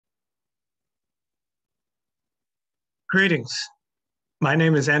Greetings. My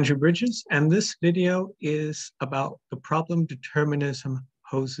name is Andrew Bridges, and this video is about the problem determinism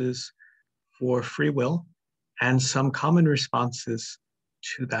poses for free will and some common responses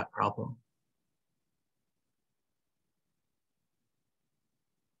to that problem.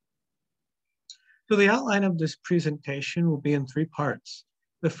 So the outline of this presentation will be in three parts.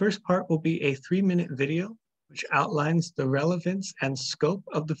 The first part will be a 3-minute video which outlines the relevance and scope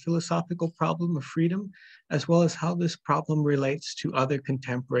of the philosophical problem of freedom, as well as how this problem relates to other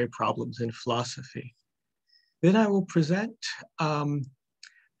contemporary problems in philosophy. Then I will present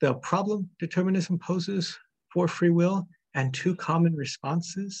the problem determinism poses for free will and two common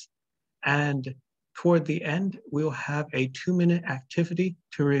responses. And toward the end, we'll have a 2-minute activity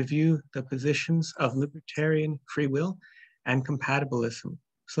to review the positions of libertarian free will and compatibilism.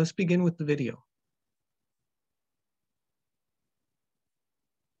 So let's begin with the video.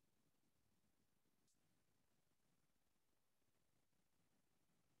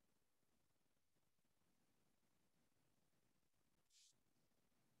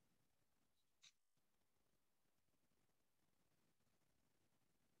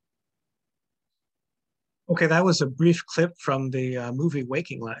 Okay, that was a brief clip from the movie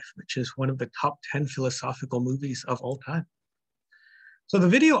Waking Life, which is one of the top 10 philosophical movies of all time. So the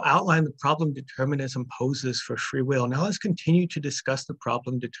video outlined the problem determinism poses for free will. Now let's continue to discuss the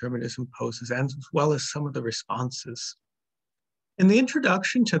problem determinism poses, as well as some of the responses. In the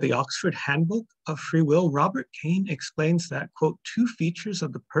introduction to the Oxford Handbook of Free Will, Robert Kane explains that, quote, two features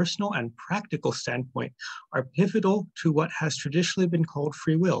of the personal and practical standpoint are pivotal to what has traditionally been called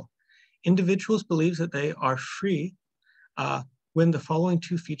free will. Individuals believe that they are free when the following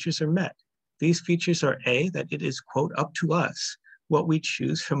two features are met. These features are A, that it is, quote, up to us what we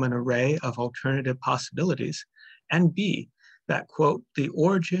choose from an array of alternative possibilities, and B, that, quote, the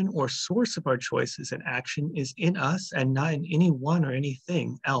origin or source of our choices and action is in us and not in anyone or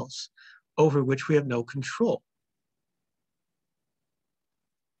anything else over which we have no control.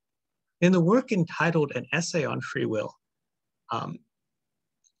 In the work entitled An Essay on Free Will,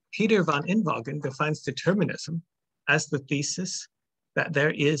 Peter van Inwagen defines determinism as the thesis that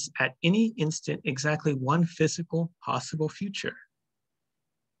there is at any instant exactly one physical possible future.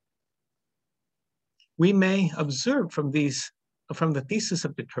 We may observe from the thesis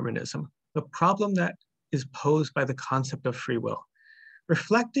of determinism the problem that is posed by the concept of free will.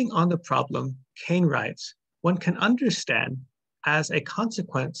 Reflecting on the problem, Kane writes, one can understand as a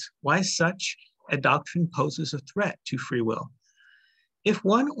consequence why such a doctrine poses a threat to free will. If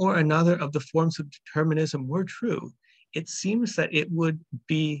one or another of the forms of determinism were true, it seems that it would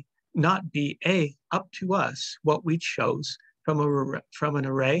not be A, up to us what we chose from an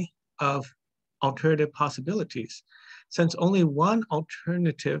array of alternative possibilities, since only one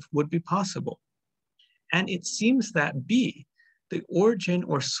alternative would be possible. And it seems that B, the origin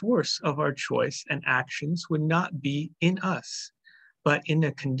or source of our choice and actions would not be in us, but in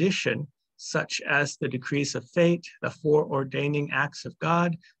a condition such as the decrees of fate, the foreordaining acts of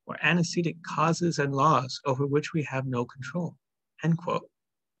God, or antecedent causes and laws over which we have no control, end quote.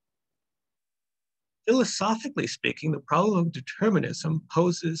 Philosophically speaking, the problem of determinism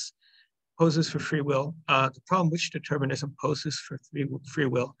poses for free will, the problem which determinism poses for free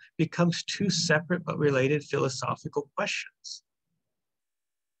will becomes two separate but related philosophical questions.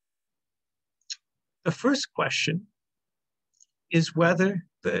 The first question is whether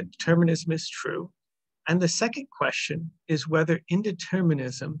the determinism is true, and the second question is whether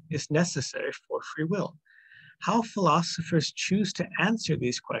indeterminism is necessary for free will. How philosophers choose to answer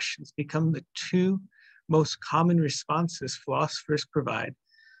these questions become the two most common responses philosophers provide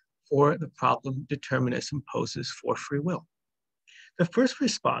for the problem determinism poses for free will. The first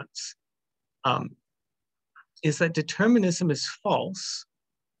response is that determinism is false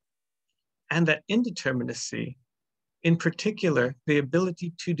and that indeterminacy, in particular, the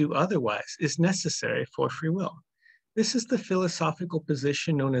ability to do otherwise, is necessary for free will. This is the philosophical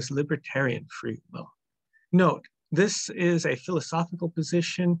position known as libertarian free will. Note, this is a philosophical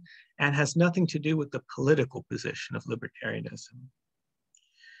position and has nothing to do with the political position of libertarianism.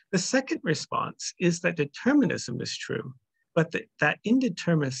 The second response is that determinism is true, but that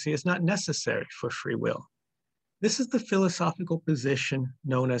indeterminacy is not necessary for free will. This is the philosophical position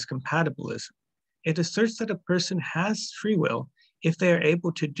known as compatibilism. It asserts that a person has free will if they are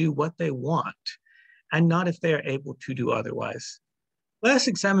able to do what they want, and not if they are able to do otherwise. Let us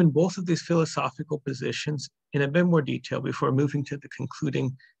examine both of these philosophical positions in a bit more detail before moving to the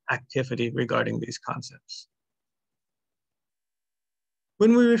concluding activity regarding these concepts.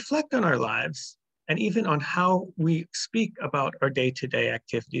 When we reflect on our lives, and even on how we speak about our day-to-day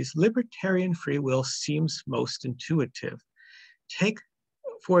activities, libertarian free will seems most intuitive. Take,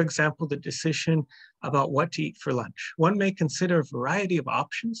 for example, the decision about what to eat for lunch. One may consider a variety of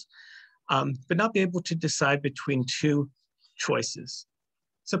options, but not be able to decide between two choices.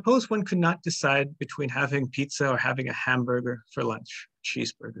 Suppose one could not decide between having pizza or having a hamburger for lunch,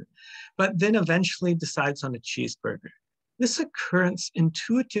 cheeseburger, but then eventually decides on a cheeseburger. This occurrence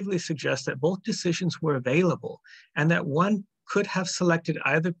intuitively suggests that both decisions were available and that one could have selected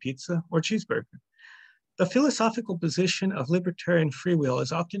either pizza or cheeseburger. The philosophical position of libertarian free will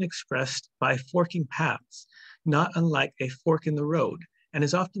is often expressed by forking paths, not unlike a fork in the road, and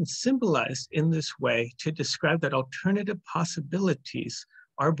is often symbolized in this way to describe that alternative possibilities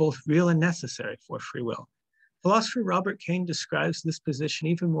are both real and necessary for free will. Philosopher Robert Cain describes this position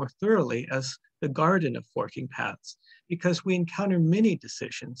even more thoroughly as the garden of forking paths, because we encounter many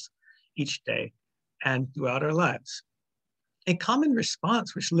decisions each day and throughout our lives. A common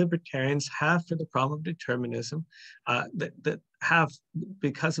response which libertarians have for the problem of determinism,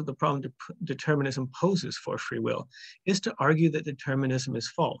 because of the problem determinism poses for free will, is to argue that determinism is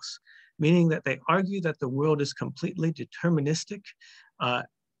false, meaning that they argue that the world is completely deterministic,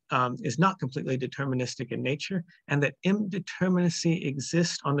 is not completely deterministic in nature, and that indeterminacy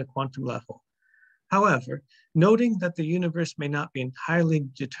exists on the quantum level. However, noting that the universe may not be entirely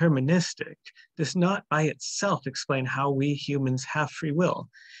deterministic does not by itself explain how we humans have free will.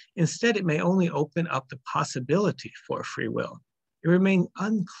 Instead, it may only open up the possibility for free will. It remains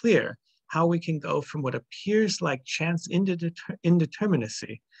unclear how we can go from what appears like chance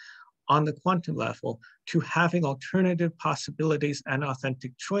indeterminacy on the quantum level to having alternative possibilities and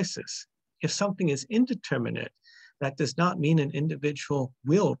authentic choices. If something is indeterminate, that does not mean an individual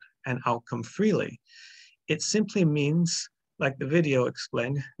willed an outcome freely. It simply means, like the video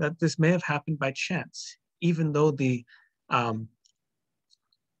explained, that this may have happened by chance, even though the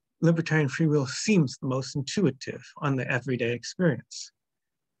libertarian free will seems the most intuitive on the everyday experience.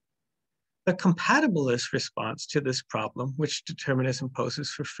 The compatibilist response to this problem, which determinism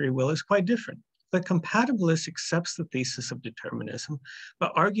poses for free will, is quite different. The compatibilist accepts the thesis of determinism,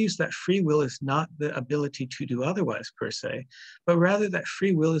 but argues that free will is not the ability to do otherwise per se, but rather that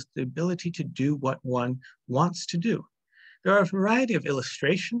free will is the ability to do what one wants to do. There are a variety of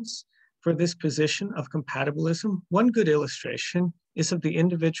illustrations for this position of compatibilism. One good illustration is of the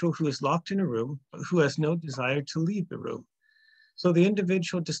individual who is locked in a room, but who has no desire to leave the room. So the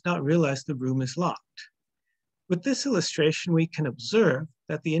individual does not realize the room is locked. With this illustration, we can observe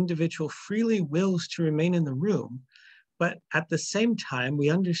that the individual freely wills to remain in the room, but at the same time, we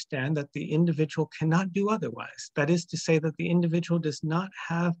understand that the individual cannot do otherwise. That is to say that the individual does not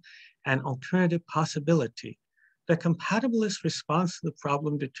have an alternative possibility. The compatibilist responds to the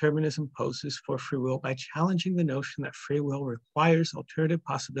problem determinism poses for free will by challenging the notion that free will requires alternative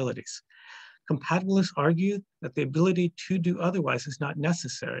possibilities. Compatibilists argue that the ability to do otherwise is not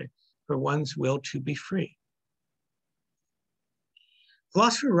necessary for one's will to be free.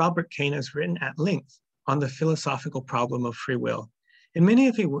 Philosopher Robert Cain has written at length on the philosophical problem of free will. In many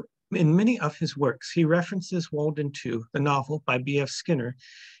of his works, he references Walden 2, the novel by B.F. Skinner,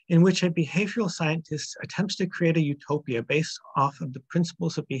 in which a behavioral scientist attempts to create a utopia based off of the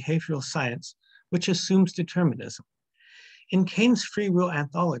principles of behavioral science, which assumes determinism. In Cain's free will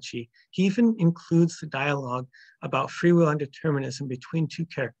anthology, he even includes the dialogue about free will and determinism between two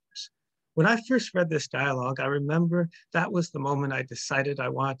characters. When I first read this dialogue, I remember that was the moment I decided I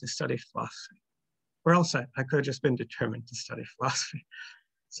wanted to study philosophy. Or else I could have just been determined to study philosophy.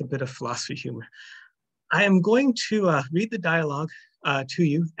 It's a bit of philosophy humor. I am going to read the dialogue to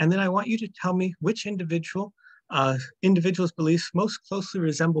you, and then I want you to tell me which individual's beliefs most closely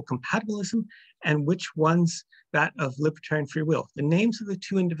resemble compatibilism and which ones that of libertarian free will. The names of the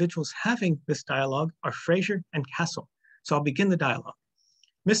two individuals having this dialogue are Fraser and Castle. So I'll begin the dialogue.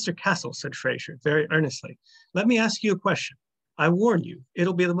 Mr. Castle, said Fraser very earnestly, let me ask you a question. I warn you,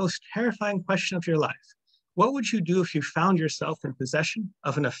 it'll be the most terrifying question of your life. What would you do if you found yourself in possession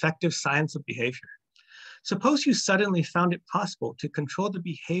of an effective science of behavior? Suppose you suddenly found it possible to control the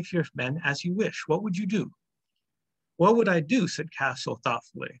behavior of men as you wish. What would you do? What would I do, said Castle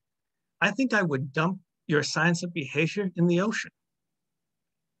thoughtfully. I think I would dump your science of behavior in the ocean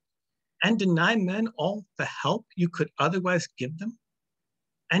and deny men all the help you could otherwise give them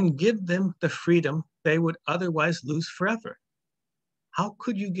and give them the freedom they would otherwise lose forever. How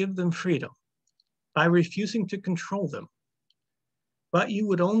could you give them freedom? By refusing to control them. But you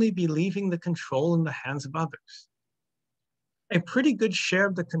would only be leaving the control in the hands of others. A pretty good share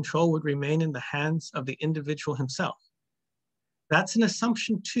of the control would remain in the hands of the individual himself. That's an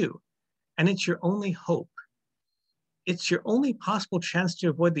assumption too, and it's your only hope. It's your only possible chance to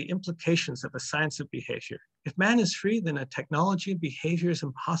avoid the implications of a science of behavior. If man is free, then a technology of behavior is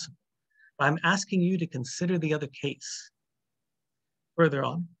impossible. But I'm asking you to consider the other case. Further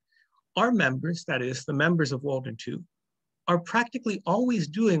on, our members, that is, the members of Walden 2, are practically always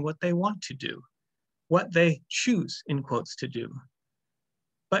doing what they want to do, what they choose, in quotes, to do.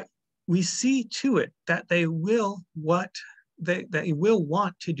 But we see to it that they will want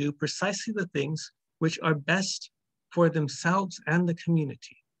to do precisely the things which are best for themselves and the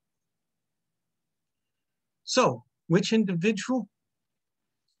community. So, which individual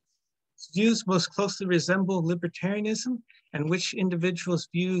views most closely resemble libertarianism, and which individuals'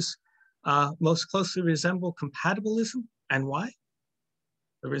 views most closely resemble compatibilism, and why?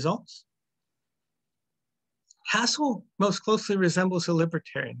 The results. Hassel most closely resembles a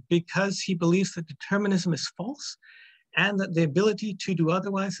libertarian because he believes that determinism is false and that the ability to do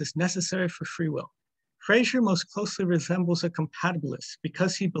otherwise is necessary for free will. Fraser most closely resembles a compatibilist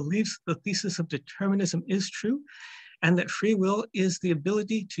because he believes the thesis of determinism is true and that free will is the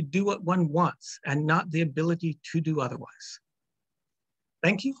ability to do what one wants and not the ability to do otherwise.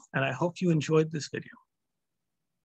 Thank you, and I hope you enjoyed this video.